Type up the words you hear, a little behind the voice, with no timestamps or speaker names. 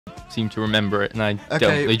seem to remember it, and I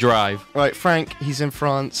don't. They drive. Right, Frank, he's in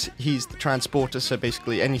France. He's the transporter, so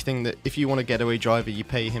basically anything that, if you want a getaway driver, you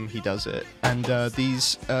pay him, he does it. And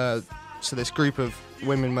so this group of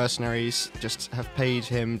women mercenaries just have paid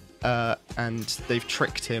him, and they've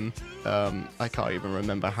tricked him. I can't even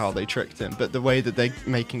remember how they tricked him, but the way that they're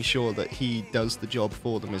making sure that he does the job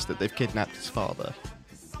for them is that they've kidnapped his father.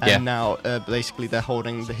 And now, basically, they're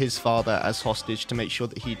holding his father as hostage to make sure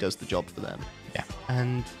that he does the job for them. Yeah.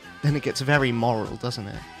 And then it gets very moral, doesn't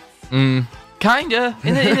it? Kinda.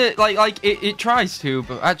 It tries to,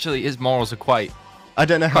 but actually, his morals are quite. I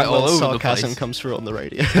don't know how well sarcasm comes through on the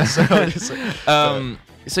radio.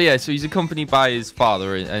 So he's accompanied by his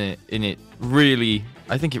father, and it really,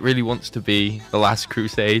 I think it really wants to be The Last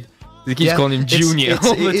Crusade. He keeps calling him Junior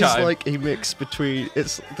all the time. It's like a mix between,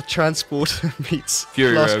 it's the Transporter meets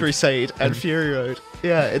Fury Last Road. Crusade and Fury Road.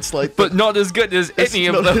 Yeah, it's like... But not as good as any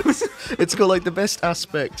of those. It's got like the best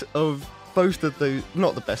aspect of both of those...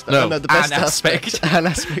 Not the best, no, the best aspect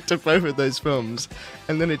of both of those films.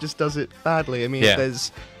 And then it just does it badly. I mean,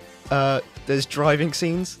 there's driving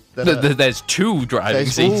scenes. There's two driving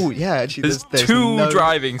scenes. Oh, yeah, actually, there's two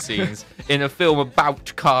driving scenes in a film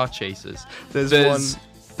about car chases.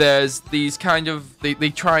 There's these kind of... They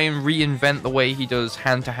try and reinvent the way he does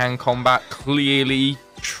hand-to-hand combat, clearly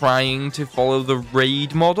trying to follow the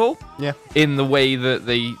raid model. Yeah. In the way that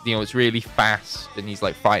it's really fast, and he's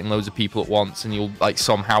like fighting loads of people at once, and you'll like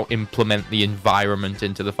somehow implement the environment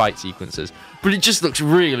into the fight sequences. But it just looks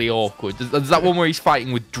really awkward. There's that one where he's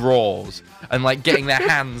fighting with drawers, and like getting their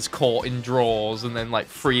hands caught in drawers, and then like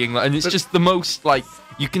freeing them. And it's just the most like...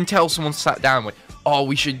 You can tell someone sat down and went, oh,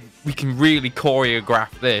 we can really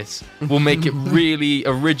choreograph this. We'll make it really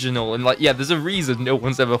original. And like, yeah, there's a reason no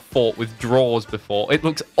one's ever fought with drawers before. It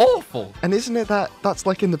looks awful. And isn't it that's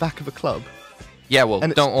like in the back of a club? Yeah, well,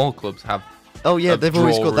 don't all clubs have? Oh yeah, they've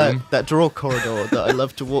always got that drawer corridor that I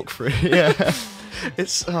love to walk through. Yeah,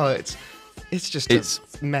 it's just a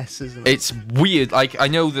mess, isn't it? It's weird. Like, I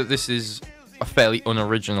know that this is a fairly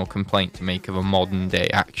unoriginal complaint to make of a modern day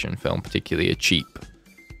action film, particularly a cheap,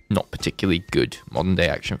 not particularly good modern day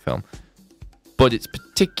action film, but it's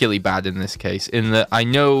particularly bad in this case, in that I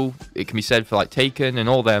know it can be said for like Taken and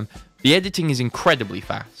all them, the editing is incredibly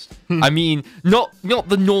fast. I mean, not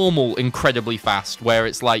the normal incredibly fast where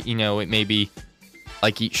it's like, it may be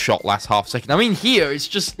like each shot lasts half a second. I mean, here it's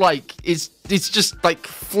just like it's just like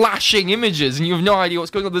flashing images and you have no idea what's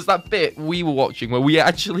going on. There's that bit we were watching where we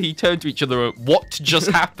actually turned to each other and what just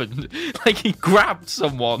happened. Like he grabbed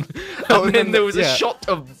someone and then there was a shot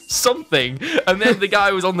of something and then the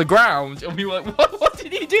guy was on the ground and we were like, what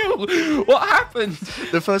did he do? What happened?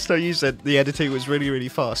 The first time you said the editing was really, really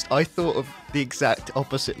fast, I thought of the exact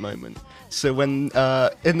opposite moment. So when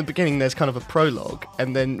in the beginning there's kind of a prologue,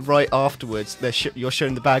 and then right afterwards you're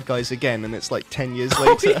showing the bad guys again, and it's like 10 years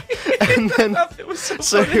later. And then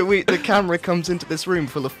the camera comes into this room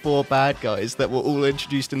full of 4 bad guys that were all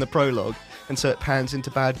introduced in the prologue, and so it pans into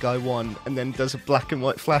bad guy 1, and then does a black and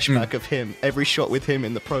white flashback of him, every shot with him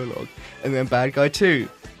in the prologue, and then bad guy 2.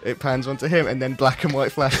 It pans onto him, and then black and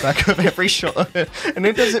white flashback of every shot of it. And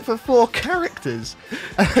it does it for 4 characters.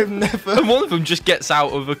 And one of them just gets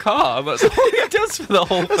out of a car. That's all he does for the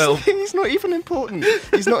whole film. He's not even important.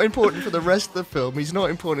 He's not important for the rest of the film. He's not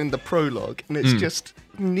important in the prologue. And it's just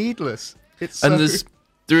needless. And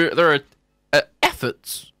there are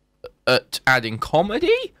efforts at adding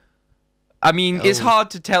comedy. I mean, it's hard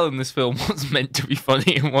to tell in this film what's meant to be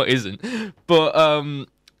funny and what isn't. But...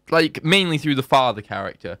 like, mainly through the father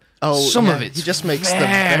character. Some of it just makes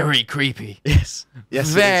very creepy. Yes.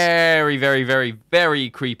 Very, very, very, very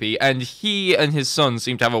creepy. And he and his son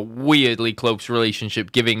seem to have a weirdly close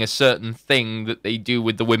relationship, giving a certain thing that they do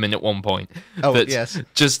with the women at one point. That's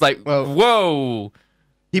just like, whoa.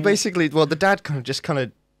 He basically, the dad kind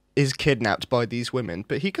of is kidnapped by these women,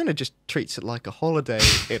 but he kind of just treats it like a holiday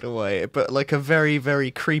in a way, but like a very,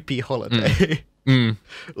 very creepy holiday.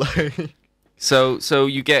 Like... So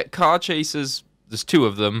you get car chases. There's 2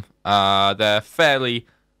 of them. They're fairly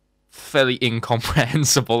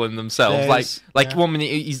incomprehensible in themselves. One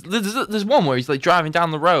minute there's one where he's like driving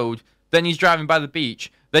down the road, then he's driving by the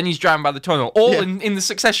beach, then he's driving by the tunnel, all in the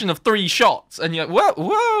succession of 3 shots, and you're like,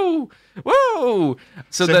 whoa.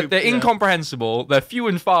 So they're incomprehensible. They're few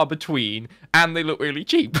and far between, and they look really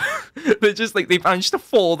cheap. They're just like they managed to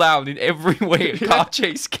fall down in every way a car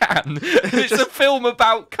chase can. It's a film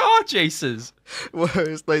about car chases. Well,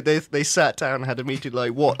 it's like they sat down and had a meeting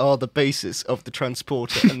like, what are the bases of the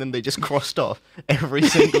transporter, and then they just crossed off every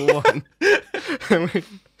single one.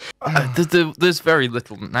 There's very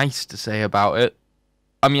little nice to say about it.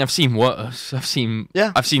 I mean, I've seen worse. I've seen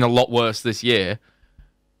a lot worse this year.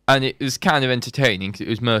 and it was kind of entertaining 'cause it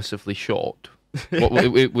was mercifully short.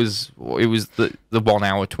 It was the 1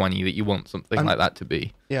 hour 20 that you want something like that to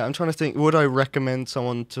be. Yeah, I'm trying to think. Would I recommend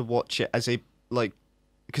someone to watch it as a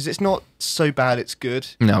because it's not so bad it's good.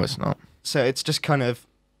 No, it's not. So it's just kind of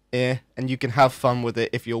and you can have fun with it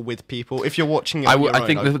if you're with people. If you're watching it, I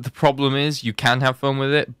think the problem is you can have fun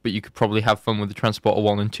with it, but you could probably have fun with the Transporter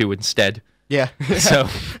 1 and 2 instead. Yeah. So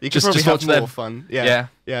you could just probably watch have more them. fun. Yeah.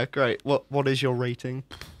 Yeah, great. What is your rating?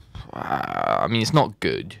 I mean, it's not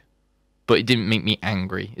good, but it didn't make me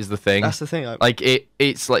angry. Is the thing. That's the thing.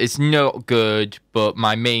 It's not good, but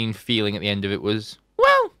my main feeling at the end of it was,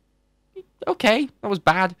 well, okay, that was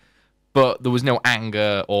bad, but there was no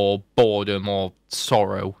anger or boredom or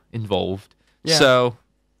sorrow involved. Yeah. So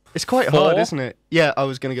it's quite 4? hard, isn't it? Yeah, I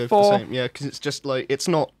was gonna go 4? for the same. Yeah, because it's just it's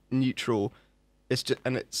not neutral. It's just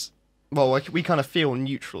we kind of feel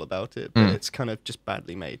neutral about it, but it's kind of just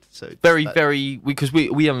badly made. So very because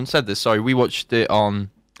we haven't said this. Sorry, we watched it on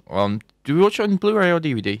do we watch it on Blu-ray or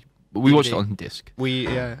DVD? We watched it on disc.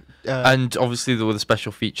 And obviously there were the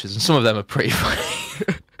special features, and some of them are pretty funny.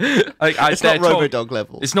 It's not Robo-Dog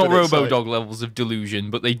levels. It's not Robo-Dog levels of delusion,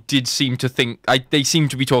 but they did seem to think they seem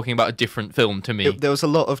to be talking about a different film to me. There was a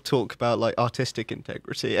lot of talk about artistic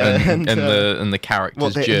integrity and the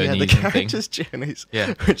characters' journeys. Yeah, the characters' journeys.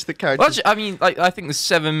 Yeah, which the characters. Well, I mean, I think there's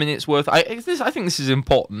 7 minutes worth. I think this is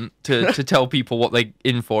important to tell people what they're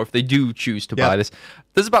in for if they do choose to buy this.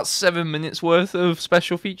 There's about 7 minutes worth of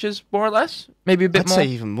special features, more or less. Maybe a bit more. I'd say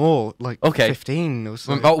even more, 15 or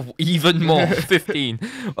something. Oh, even more, 15.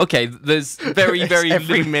 Okay, there's very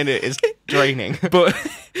every minute is draining. But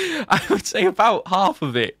I would say about half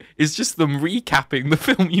of it is just them recapping the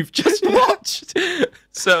film you've just watched.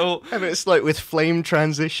 So and it's with flame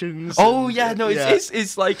transitions. Oh yeah, no,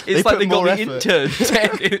 it's like they got the intern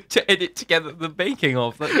to edit together the making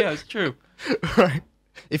of. Yeah, it's true. Right.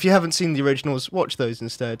 If you haven't seen the originals, watch those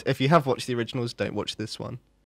instead. If you have watched the originals, don't watch this one.